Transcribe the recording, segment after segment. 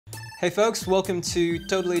Hey folks, welcome to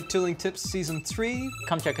Totally Tooling Tips Season 3.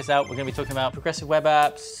 Come check us out. We're going to be talking about progressive web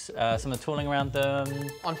apps, some of the tooling around them.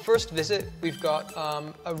 On first visit, we've got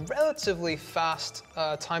a relatively fast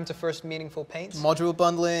time to first meaningful paint. Module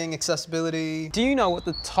bundling, accessibility. Do you know what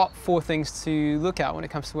the top 4 things to look at when it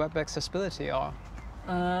comes to web accessibility are?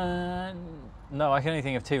 No, I can only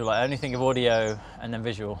think of 2. I only think of audio and then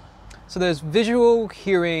visual. So there's visual,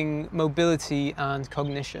 hearing, mobility, and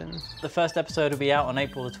cognition. The first episode will be out on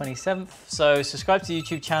April the 27th. So subscribe to the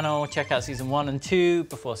YouTube channel, check out Season 1 and 2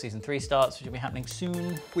 before Season 3 starts, which will be happening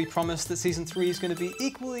soon. We promise that Season 3 is going to be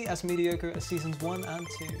equally as mediocre as Seasons 1 and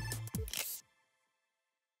 2.